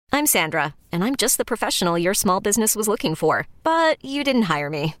I'm Sandra, and I'm just the professional your small business was looking for. But you didn't hire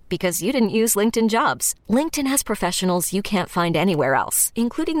me because you didn't use LinkedIn Jobs. LinkedIn has professionals you can't find anywhere else,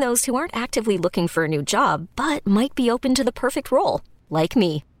 including those who aren't actively looking for a new job, but might be open to the perfect role, like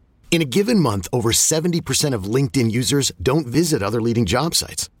me. In a given month, over 70% of LinkedIn users don't visit other leading job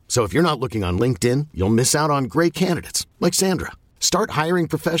sites. So if you're not looking on LinkedIn, you'll miss out on great candidates like Sandra. Start hiring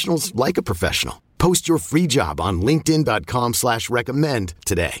professionals like a professional. Post your free job on linkedin.com/recommend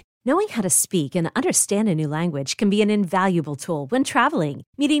today. Knowing how to speak and understand a new language can be an invaluable tool when traveling,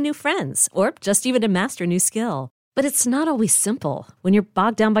 meeting new friends, or just even to master a new skill. But it's not always simple when you're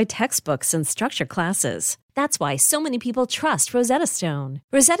bogged down by textbooks and structured classes. That's why so many people trust Rosetta Stone.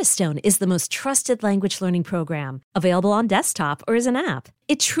 Rosetta Stone is the most trusted language learning program, available on desktop or as an app.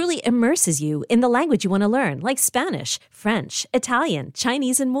 It truly immerses you in the language you want to learn, like Spanish, French, Italian,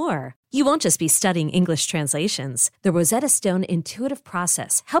 Chinese, and more. You won't just be studying English translations. The Rosetta Stone intuitive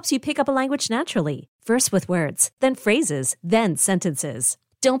process helps you pick up a language naturally, first with words, then phrases, then sentences.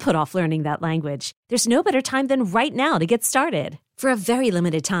 Don't put off learning that language. There's no better time than right now to get started. For a very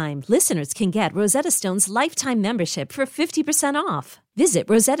limited time, listeners can get Rosetta Stone's lifetime membership for 50% off. Visit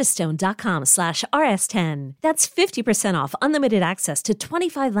rosettastone.com/rs10. That's 50% off unlimited access to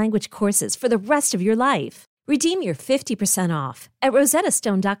 25 language courses for the rest of your life. Redeem your 50% off at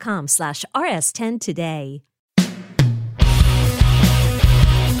rosettastone.com/rs10 today.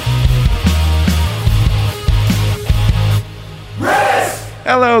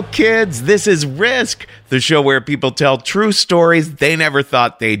 Hello, kids. This is Risk, the show where people tell true stories they never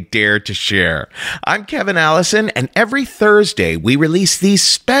thought they'd dare to share. I'm Kevin Allison, and every Thursday we release these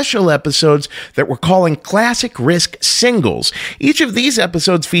special episodes that we're calling Classic Risk Singles. Each of these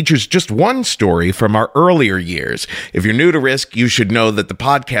episodes features just one story from our earlier years. If you're new to Risk, you should know that the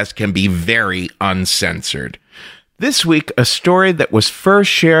podcast can be very uncensored. This week, a story that was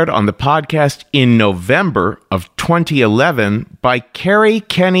first shared on the podcast in November of 2011 by Carrie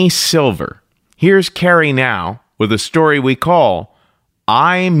Kenny Silver. Here's Carrie now with a story we call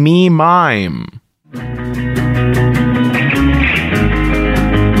I Me Mime.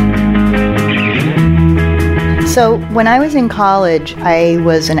 So when I was in college, I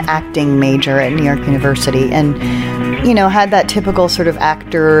was an acting major at New York University and, had that typical sort of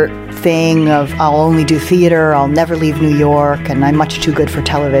actor thing of I'll only do theater, I'll never leave New York, and I'm much too good for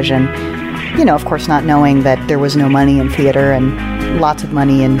television. Of course, not knowing that there was no money in theater and lots of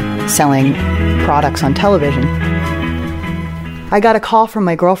money in selling products on television. I got a call from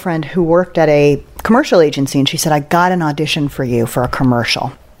my girlfriend who worked at a commercial agency, and she said, I got an audition for you for a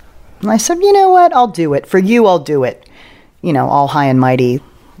commercial. And I said, you know what, I'll do it. For you, I'll do it. All high and mighty,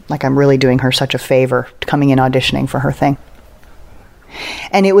 like I'm really doing her such a favor, coming in auditioning for her thing.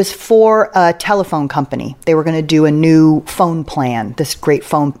 And it was for a telephone company. They were going to do a new phone plan, this great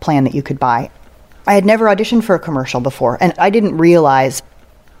phone plan that you could buy. I had never auditioned for a commercial before, and I didn't realize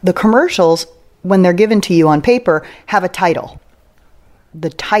the commercials, when they're given to you on paper, have a title. The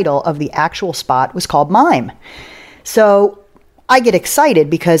title of the actual spot was called Mime. So I get excited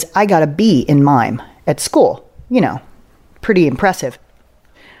because I got a B in mime at school. Pretty impressive.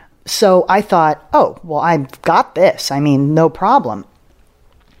 So I thought, oh, well, I've got this. No problem.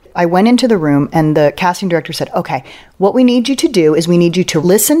 I went into the room and the casting director said, okay, what we need you to do is we need you to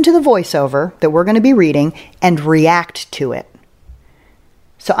listen to the voiceover that we're going to be reading and react to it.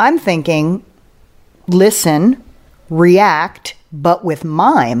 So I'm thinking, listen, react, but with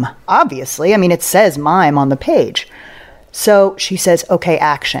mime, obviously. It says mime on the page. So she says, okay,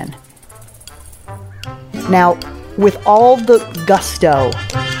 action. Now, with all the gusto,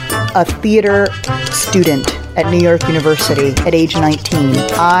 a theater student at New York University at age 19,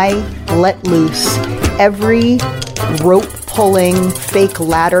 I let loose every rope-pulling, fake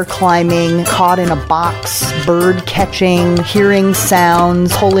ladder-climbing, caught-in-a-box, bird-catching, hearing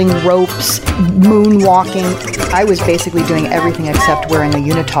sounds, pulling ropes, moonwalking. I was basically doing everything except wearing a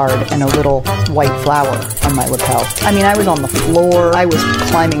unitard and a little white flower on my lapel. I was on the floor. I was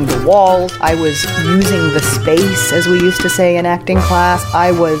climbing the walls. I was using the space, as we used to say in acting class.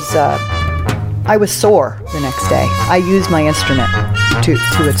 I was sore the next day. I used my instrument to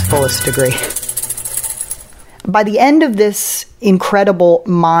its fullest degree. By the end of this incredible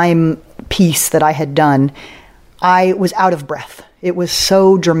mime piece that I had done, I was out of breath. It was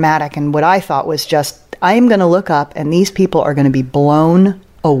so dramatic, and what I thought was just, I'm going to look up and these people are going to be blown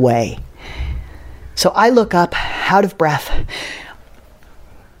away. So I look up, out of breath,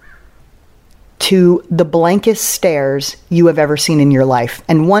 to the blankest stares you have ever seen in your life.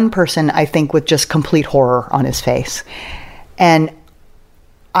 And one person, I think, with just complete horror on his face. And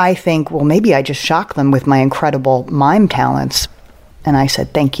I think, well, maybe I just shocked them with my incredible mime talents. And I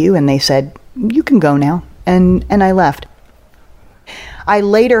said, thank you. And they said, you can go now. And I left. I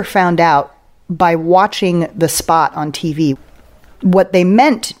later found out by watching the spot on TV, what they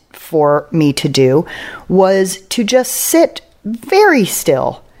meant for me to do was to just sit very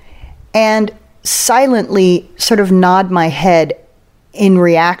still and silently sort of nod my head in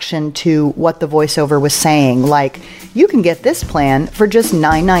reaction to what the voiceover was saying. Like, you can get this plan for just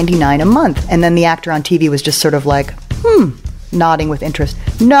 $9.99 a month. And then the actor on TV was just sort of like, nodding with interest,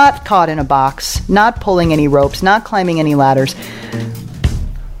 not caught in a box, not pulling any ropes, not climbing any ladders.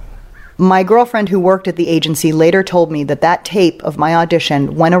 My girlfriend who worked at the agency later told me that that tape of my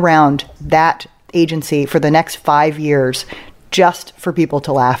audition went around that agency for the next 5 years just for people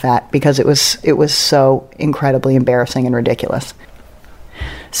to laugh at, because it was so incredibly embarrassing and ridiculous.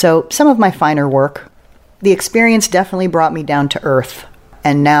 So some of my finer work, the experience definitely brought me down to earth,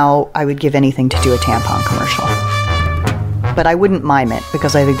 and now I would give anything to do a tampon commercial. But I wouldn't mime it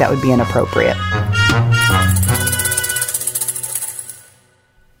because I think that would be inappropriate.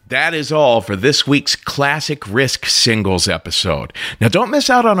 That is all for this week's Classic Risk Singles episode. Now, don't miss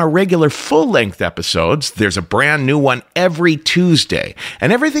out on our regular full-length episodes. There's a brand new one every Tuesday.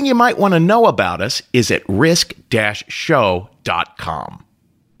 And everything you might want to know about us is at risk-show.com.